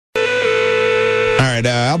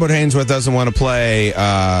right, Albert Haynesworth doesn't want to play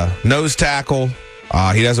nose tackle.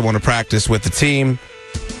 He doesn't want to practice with the team.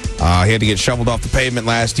 He had to get shoveled off the pavement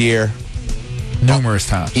last year. Numerous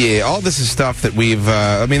times. Yeah, all this is stuff that we've,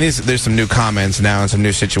 there's some new comments now and some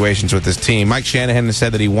new situations with this team. Mike Shanahan has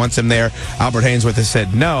said that he wants him there. Albert Haynesworth has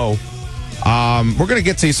said no. We're going to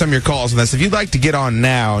get to some of your calls on this. If you'd like to get on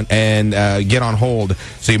now and get on hold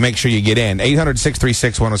so you make sure you get in,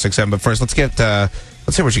 800-636-1067. But first, let's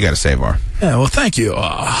hear what you got to say, Var. Yeah, well, thank you.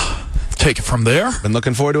 Take it from there. Been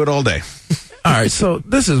looking forward to it all day. All right, so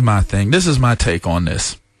this is my thing. This is my take on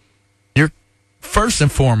this. First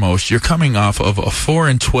and foremost, you're coming off of a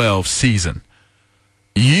 4-12 season.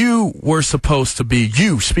 You were supposed to be,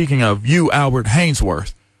 speaking of you, Albert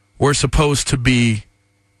Haynesworth, were supposed to be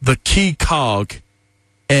the key cog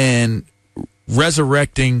in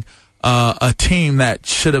resurrecting a team that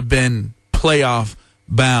should have been playoff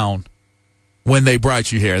bound when they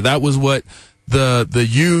brought you here. That was what the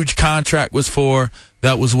huge contract was for.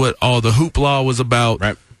 That was what all the hoopla was about.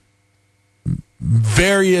 Right.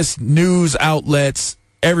 Various news outlets,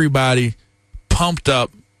 everybody pumped up,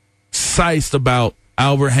 psyched about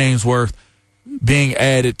Albert Haynesworth being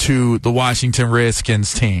added to the Washington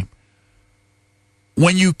Redskins team.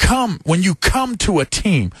 When you come to a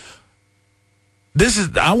team,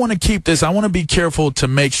 I want to keep this. I want to be careful to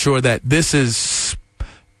make sure that this is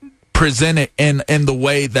presented in the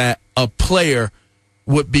way that a player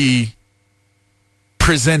would be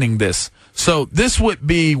presenting this. So this would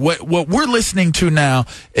be what we're listening to now.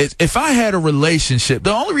 Is if I had a relationship,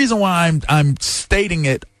 the only reason why I'm stating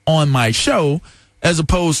it on my show as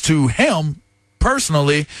opposed to him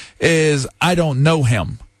personally is I don't know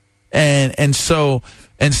him. And so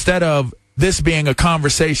instead of this being a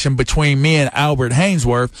conversation between me and Albert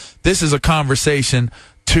Haynesworth, this is a conversation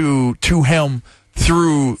to him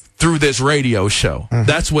through this radio show. Mm-hmm.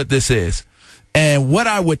 That's what this is. And what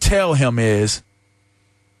I would tell him is,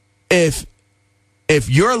 if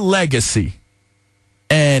your legacy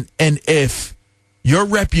and if your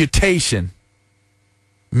reputation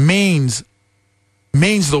means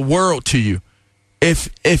the world to you,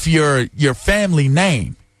 if your family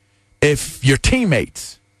name, if your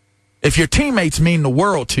teammates mean the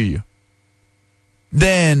world to you,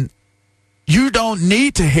 then you don't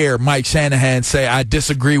need to hear Mike Shanahan say, I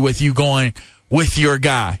disagree with you going with your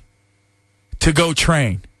guy to go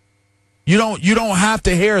train. You don't have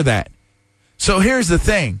to hear that. So here's the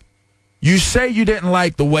thing. You say you didn't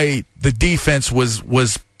like the way the defense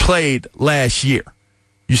was played last year.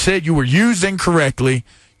 You said you were used incorrectly.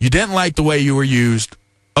 You didn't like the way you were used.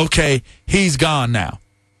 Okay, he's gone now.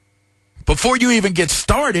 Before you even get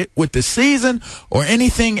started with the season or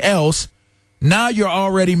anything else, now you're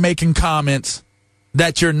already making comments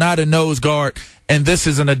that you're not a nose guard and this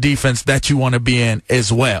isn't a defense that you want to be in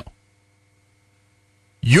as well.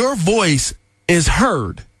 Your voice is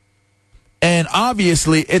heard. And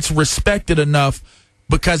obviously, it's respected enough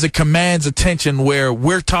because it commands attention where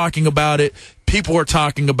we're talking about it, people are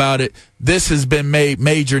talking about it. This has been made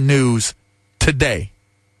major news today.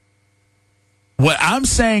 What I'm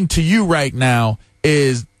saying to you right now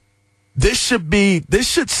is this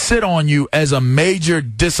should sit on you as a major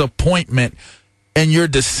disappointment in your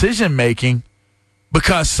decision making,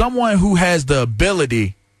 because someone who has the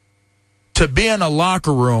ability to be in a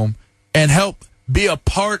locker room and help be a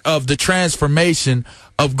part of the transformation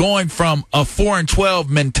of going from a 4-12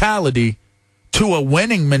 mentality to a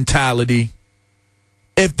winning mentality,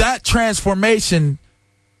 if that transformation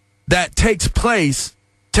that takes place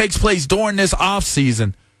during this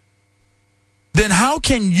offseason, then how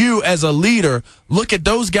can you as a leader look at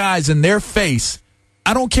those guys in their face?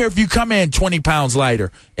 I don't care if you come in 20 pounds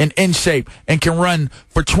lighter and in shape and can run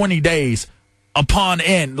for 20 days upon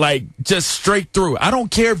end, like just straight through. I don't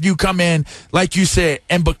care if you come in, like you said,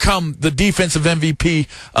 and become the defensive MVP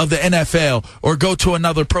of the NFL or go to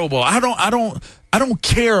another Pro Bowl. I don't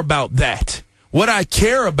care about that. What I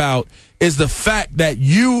care about is the fact that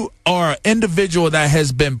you are an individual that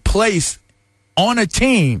has been placed on a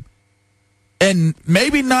team, and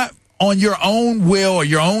maybe not on your own will or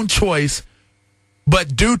your own choice,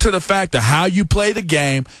 but due to the fact of how you play the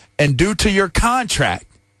game and due to your contract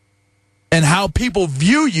and how people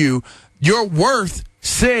view you, your worth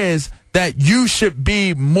says that you should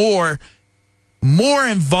be more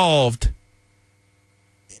involved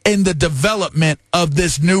in the development of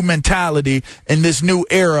this new mentality and this new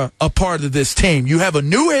era, a part of this team. You have a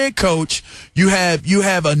new head coach. You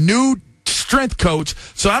have a new strength coach.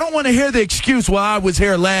 So I don't want to hear the excuse, well, I was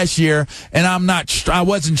here last year and I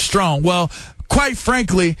wasn't strong. Well, quite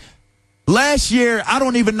frankly, last year, I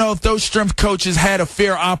don't even know if those strength coaches had a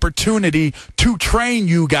fair opportunity to train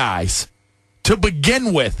you guys. to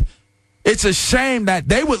begin with. It's a shame that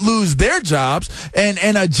they would lose their jobs, and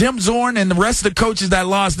Jim Zorn and the rest of the coaches that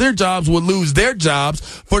lost their jobs would lose their jobs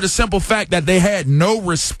for the simple fact that they had no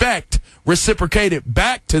respect reciprocated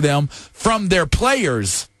back to them from their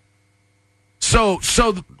players. So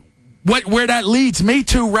where that leads me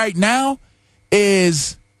to right now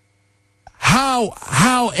is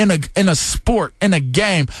how in a sport, in a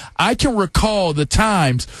game, I can recall the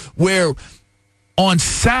times where on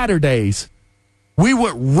Saturdays we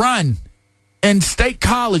would run in State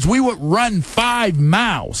College. We would run 5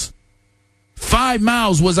 miles. 5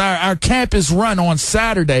 miles was our campus run on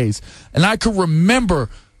Saturdays. And I could remember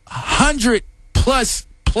 100+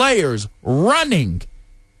 players running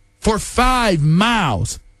for 5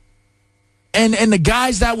 miles. And the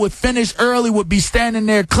guys that would finish early would be standing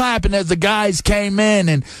there clapping as the guys came in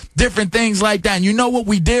and different things like that. And you know what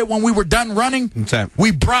we did when we were done running? What's that?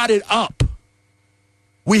 We brought it up.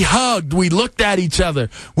 We hugged. We looked at each other.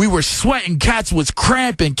 We were sweating. Cats was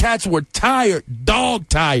cramping. Cats were tired, dog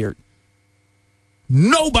tired.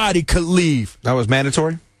 Nobody could leave. That was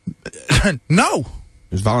mandatory? No.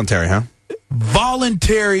 It was voluntary, huh?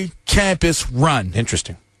 Voluntary campus run.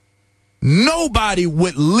 Interesting. Nobody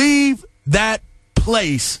would leave that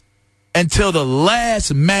place until the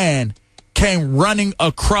last man came running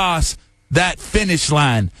across that finish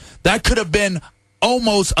line. That could have been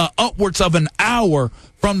almost upwards of an hour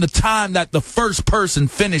from the time that the first person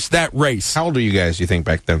finished that race. How old are you guys, you think,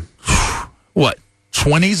 back then? What?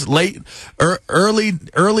 20s, early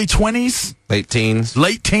 20s? Late teens?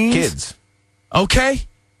 Late teens? Kids. Okay.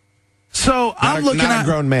 So I'm looking not at a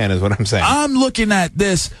grown man is what I'm saying. I'm looking at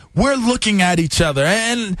this. We're looking at each other,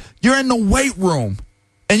 and you're in the weight room.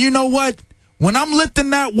 And you know what? When I'm lifting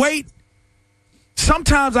that weight,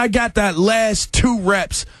 sometimes I got that last 2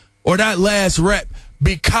 reps or that last rep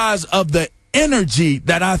because of the energy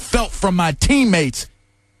that I felt from my teammates.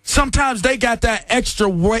 Sometimes they got that extra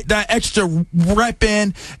weight, that extra rep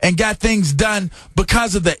in and got things done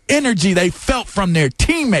because of the energy they felt from their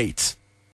teammates.